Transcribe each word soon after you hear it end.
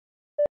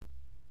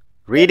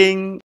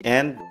Reading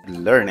and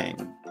Learning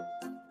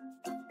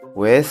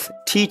with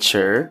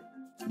Teacher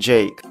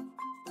Jake.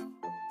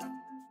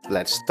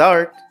 Let's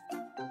start.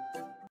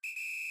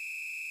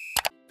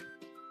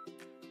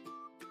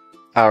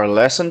 Our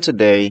lesson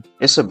today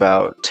is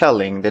about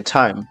telling the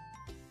time.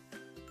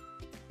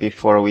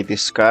 Before we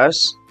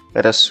discuss,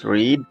 let us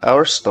read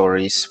our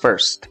stories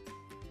first.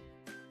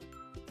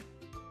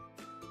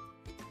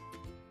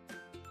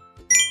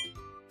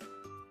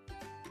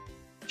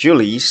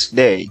 Julie's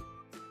Day.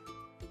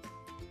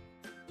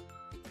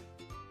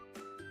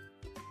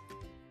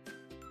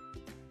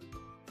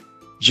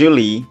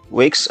 Julie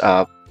wakes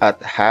up at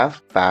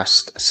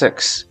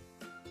 6:30.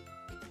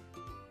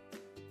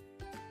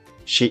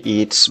 She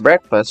eats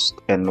breakfast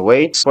and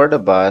waits for the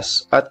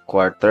bus at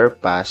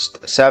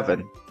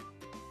 7:15.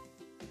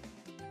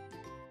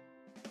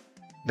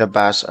 The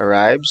bus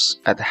arrives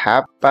at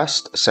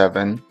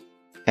 7:30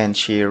 and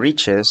she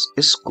reaches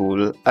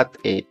school at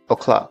 8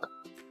 o'clock.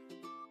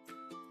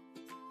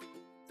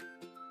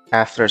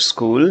 After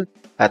school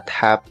at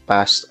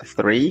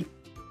 3:30,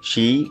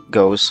 she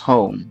goes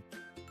home.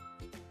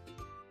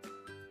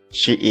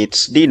 She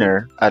eats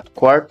dinner at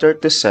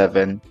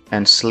 7:15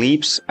 and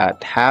sleeps at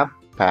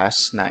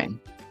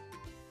 9:30.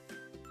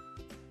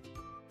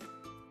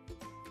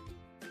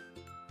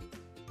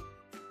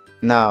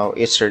 Now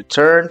it's your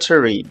turn to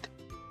read.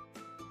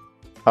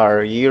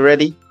 Are you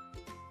ready?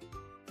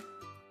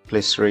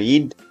 Please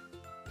read.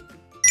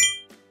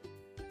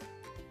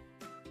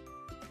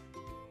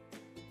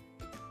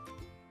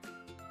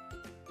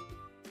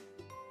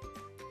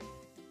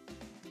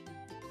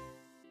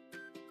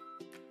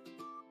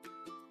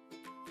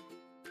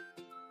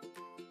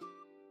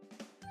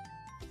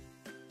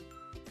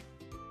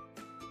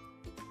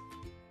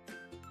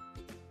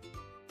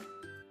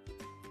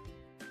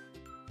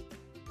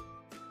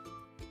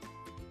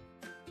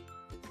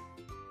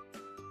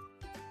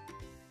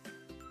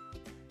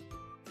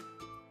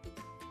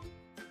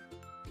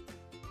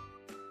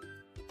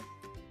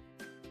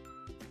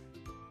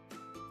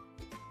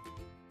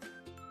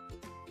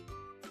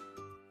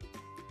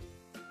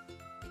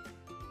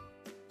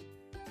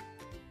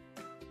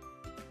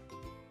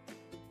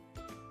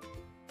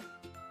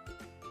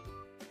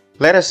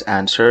 Let us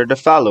answer the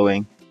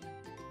following.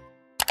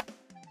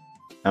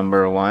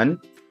 Number 1.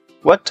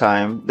 What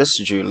time does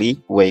Julie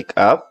wake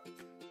up?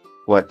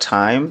 What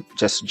time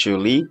does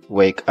Julie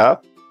wake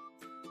up?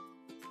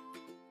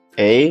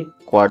 A.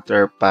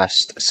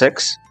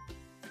 6:15.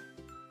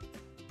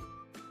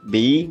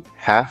 B.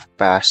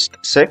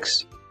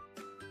 6:30.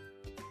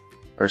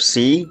 Or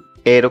C.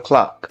 8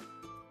 o'clock.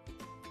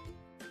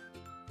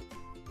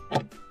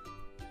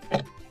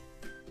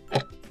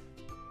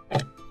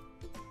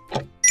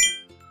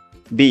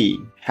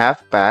 B.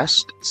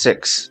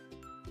 6:30.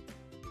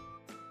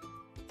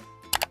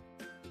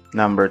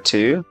 Number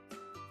 2.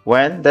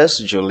 When does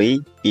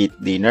Julie eat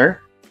dinner?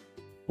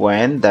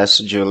 When does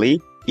Julie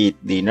eat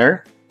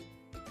dinner?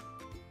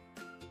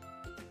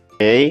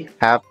 A.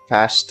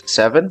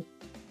 7:30.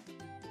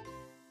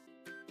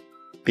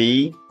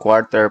 B.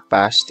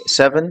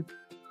 7:15.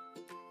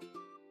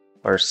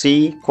 Or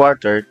C.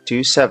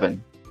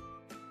 7:15.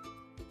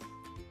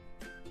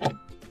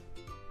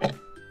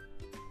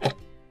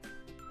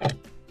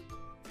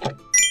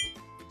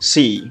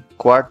 C.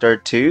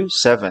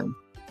 7:15.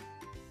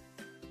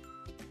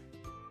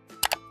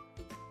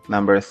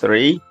 Number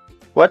 3.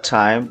 What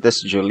time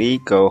does Julie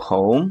go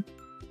home?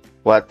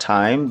 What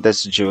time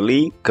does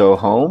Julie go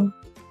home?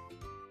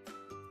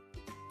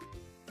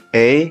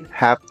 A.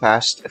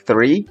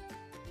 3:30.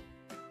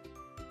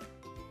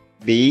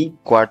 B.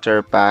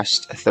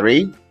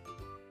 3:15.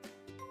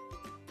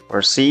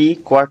 Or C.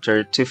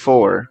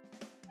 4:15.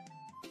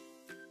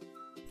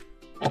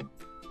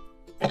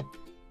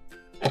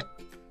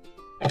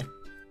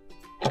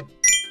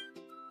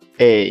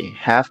 A.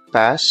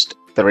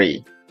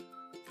 3:30.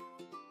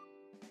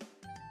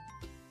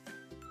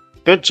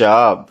 Good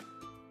job!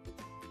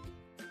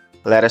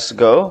 Let us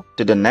go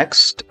to the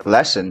next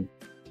lesson.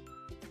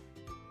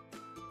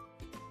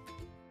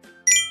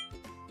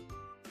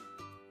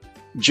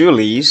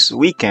 Julie's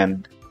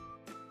Weekend.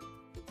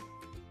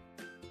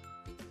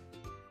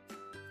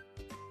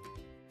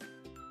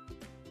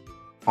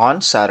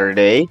 On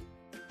Saturday,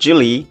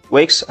 Julie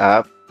wakes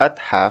up at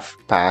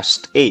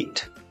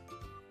 8:30.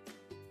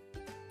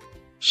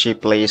 She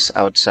plays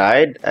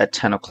outside at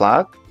 10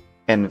 o'clock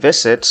and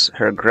visits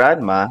her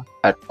grandma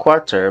at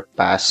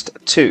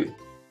 2:15.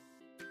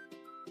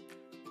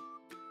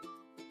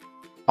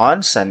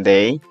 On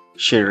Sunday,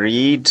 she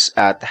reads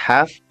at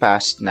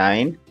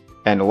 9:30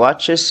 and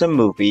watches a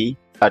movie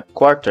at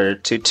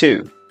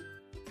 1:45.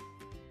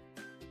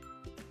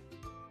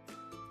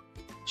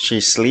 She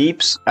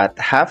sleeps at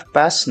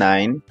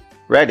 9:30,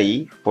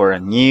 ready for a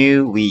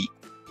new week.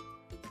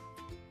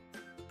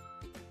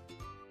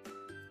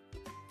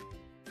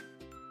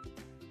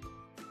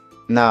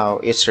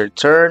 Now it's your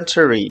turn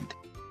to read.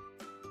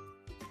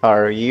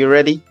 Are you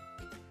ready?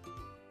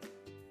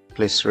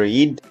 Please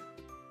read.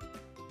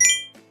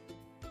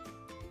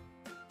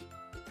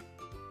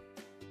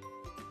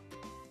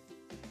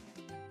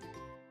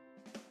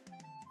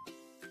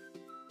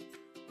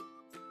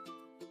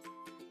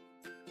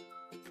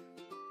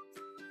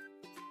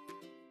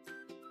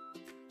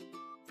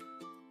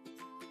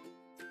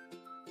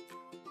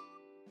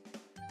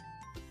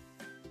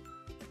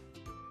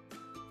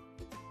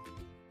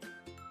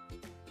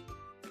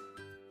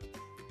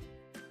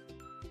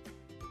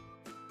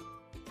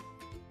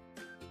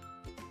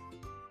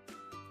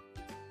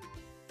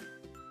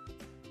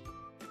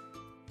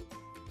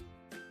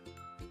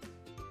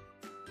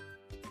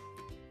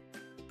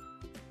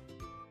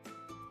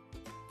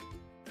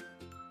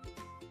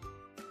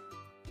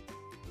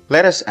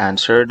 Let us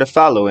answer the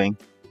following.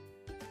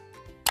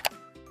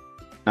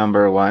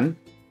 Number 1.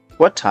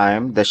 What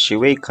time does she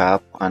wake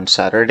up on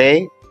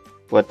Saturday?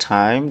 What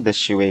time does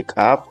she wake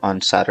up on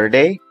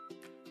Saturday?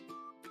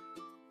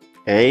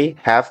 A.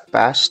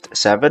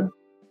 7:30.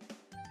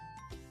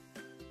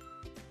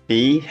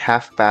 B.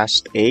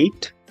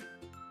 8:30.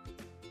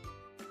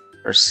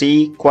 Or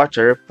C.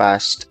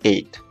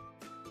 8:15.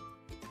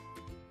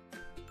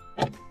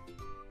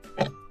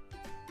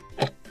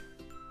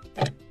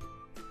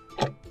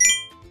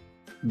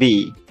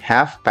 B.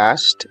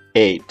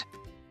 8:30.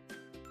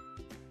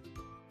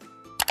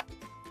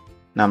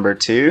 Number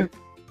 2.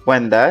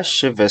 When does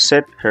she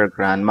visit her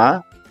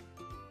grandma?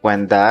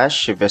 When does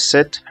she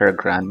visit her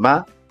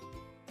grandma?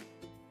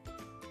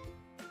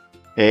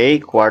 A.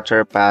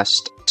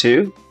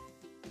 2:15.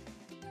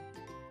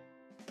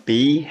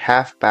 B.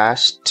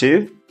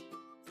 2:30.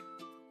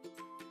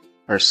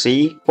 Or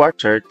C.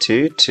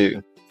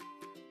 1:45.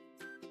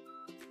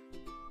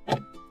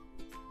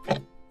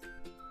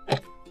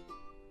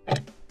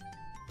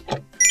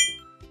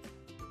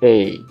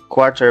 A.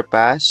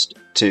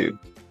 2:15.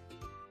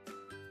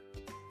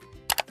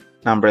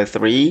 Number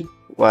 3.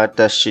 What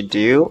does she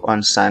do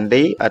on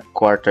Sunday at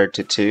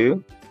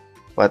 1:45?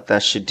 What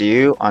does she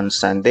do on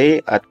Sunday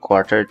at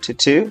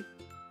 1:45?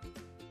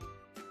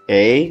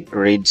 A.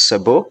 Reads a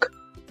book.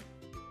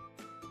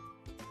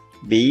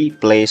 B.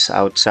 Plays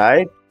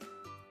outside.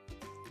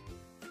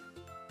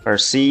 Or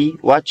C.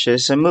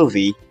 Watches a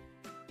movie.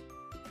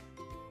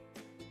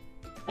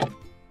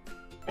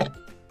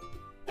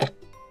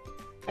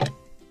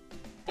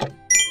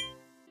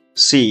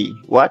 C.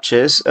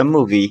 Watches a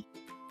movie.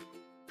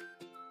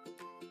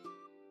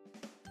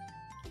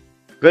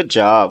 Good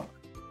job!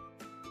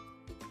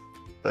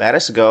 Let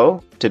us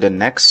go to the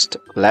next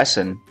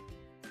lesson.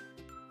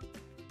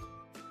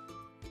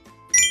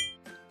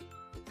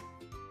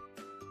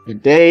 A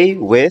day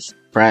with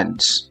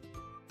friends.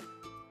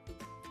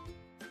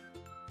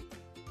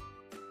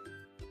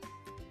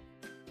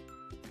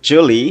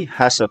 Julie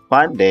has a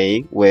fun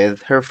day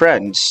with her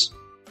friends.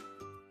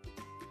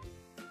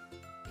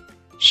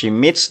 She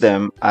meets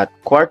them at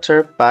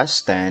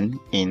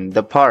 10:15 in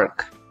the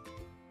park.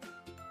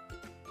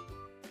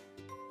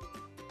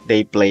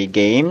 They play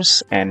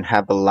games and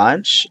have a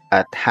lunch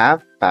at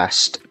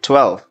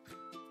 12:30.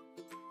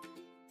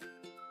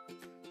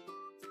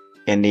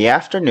 In the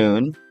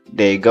afternoon,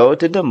 they go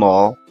to the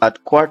mall at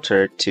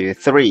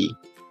 2:45.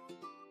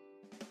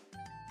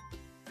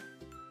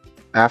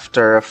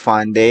 After a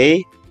fun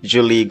day,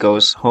 Julie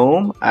goes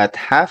home at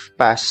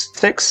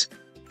 6:30,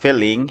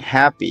 feeling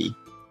happy.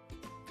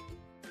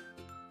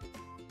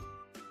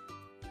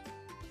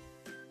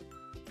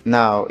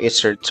 Now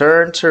it's your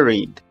turn to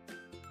read.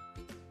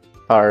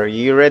 Are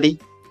you ready?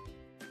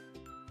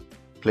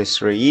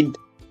 Please read.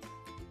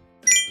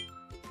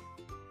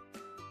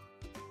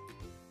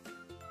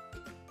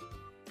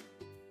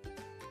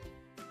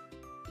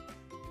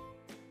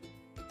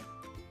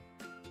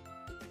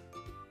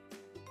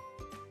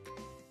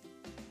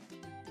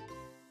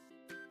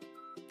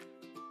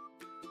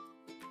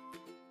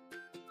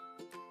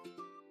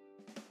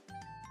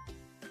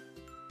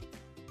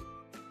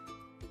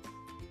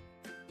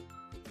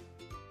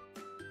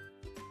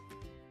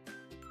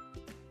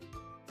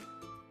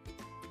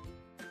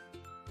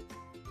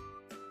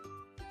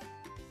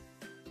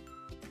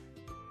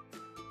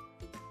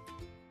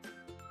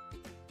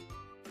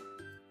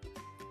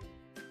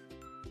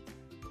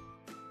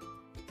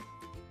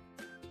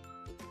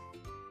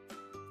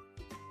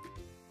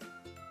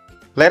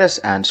 Let us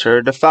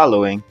answer the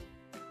following.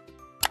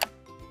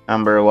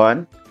 Number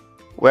 1.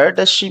 Where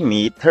does she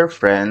meet her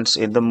friends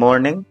in the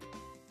morning?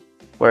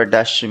 Where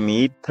does she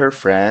meet her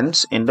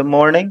friends in the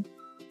morning?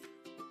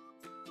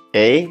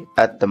 A.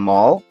 At the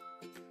mall.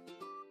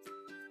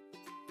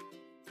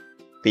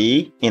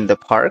 B. In the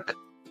park.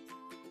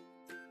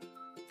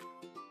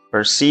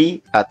 Or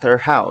C. At her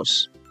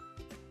house.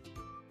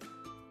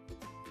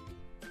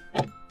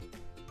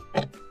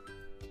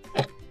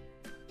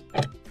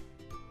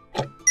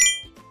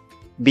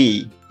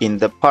 B.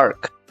 In the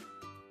park.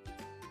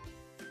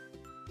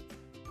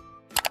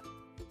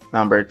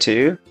 Number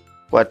 2.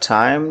 What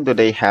time do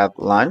they have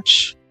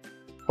lunch?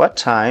 What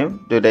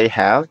time do they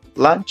have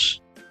lunch?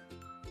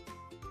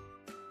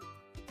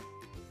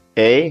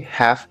 A.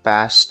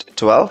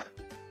 12:30.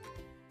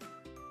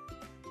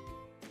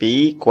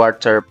 B.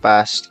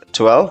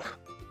 12:15.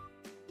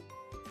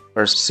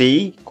 Or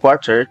C.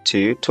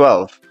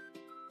 11:45.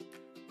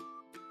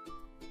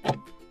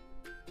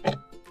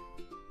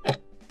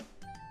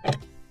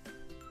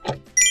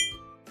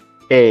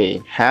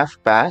 A.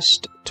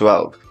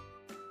 12:30.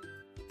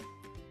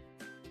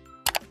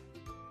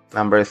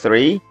 Number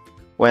 3.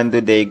 When do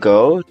they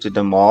go to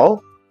the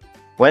mall?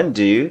 When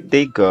do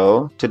they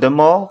go to the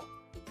mall?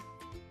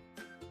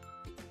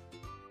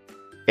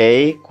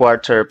 A.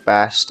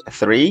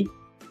 3:15.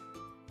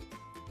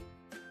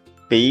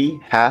 B.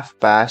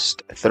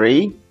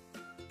 3:30.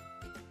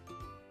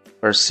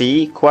 Or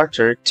C.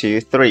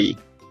 2:45.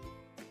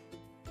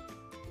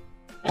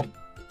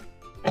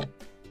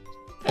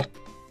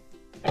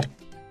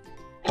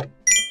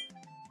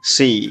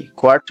 C.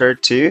 Quarter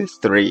to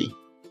 3.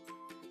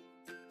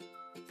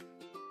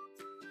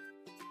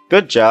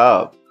 Good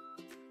job!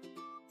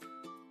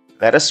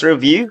 Let us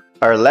review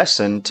our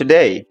lesson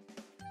today.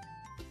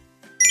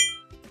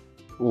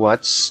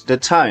 What's the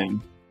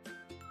time?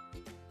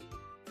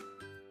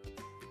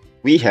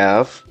 We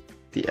have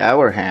the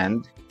hour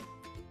hand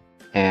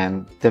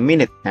and the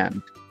minute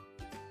hand.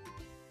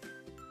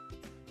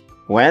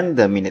 When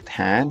the minute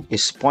hand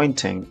is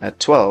pointing at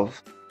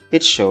 12,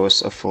 it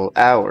shows a full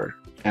hour,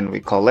 and we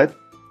call it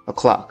a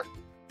clock.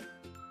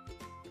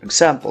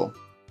 Example,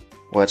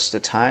 what's the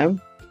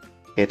time?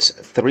 It's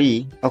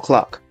 3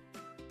 o'clock.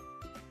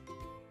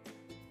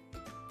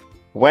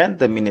 When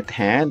the minute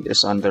hand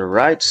is on the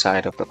right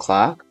side of the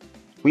clock,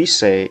 we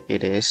say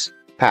it is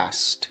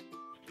past.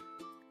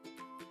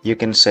 You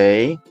can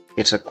say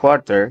it's a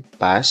quarter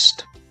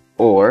past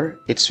or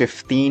it's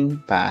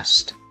 15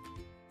 past.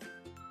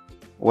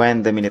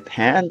 When the minute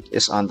hand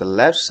is on the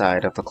left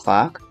side of the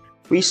clock,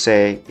 we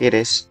say it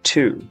is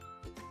 2.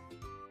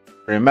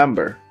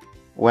 Remember,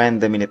 when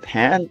the minute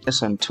hand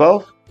is on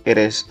 12, it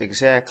is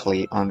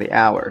exactly on the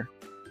hour.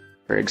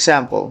 For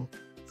example,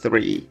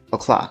 3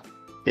 o'clock.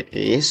 It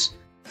is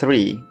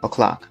 3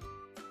 o'clock.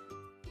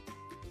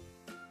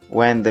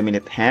 When the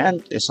minute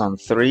hand is on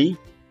 3,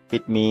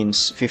 it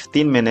means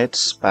 15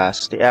 minutes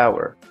past the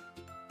hour.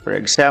 For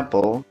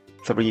example,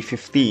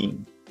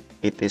 3:15.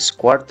 It is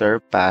quarter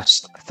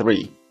past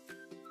 3.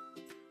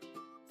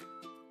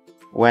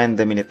 When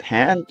the minute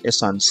hand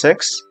is on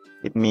 6,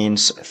 it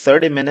means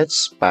 30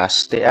 minutes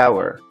past the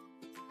hour.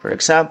 For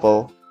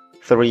example,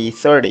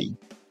 3:30.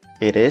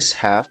 It is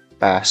half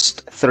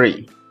past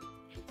 3.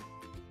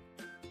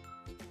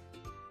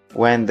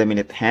 When the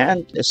minute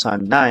hand is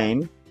on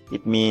 9,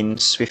 it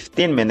means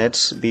 15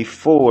 minutes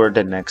before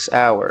the next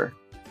hour.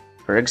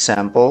 For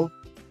example,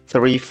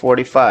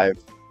 3:45.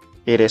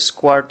 It is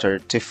quarter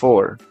to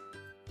 4.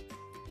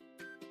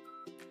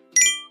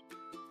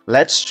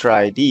 Let's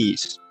try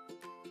these.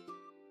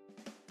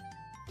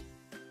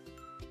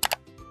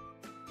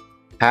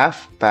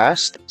 Half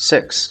past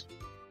 6.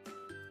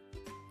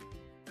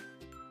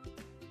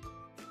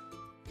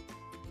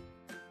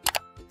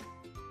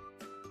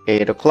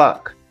 Eight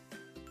o'clock.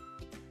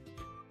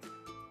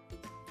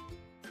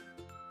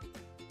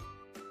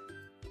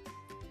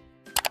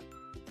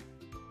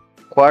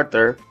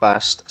 Quarter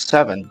past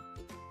 7.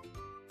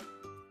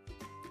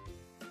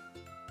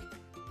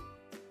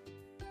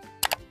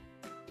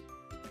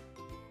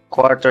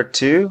 Quarter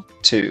to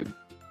 2.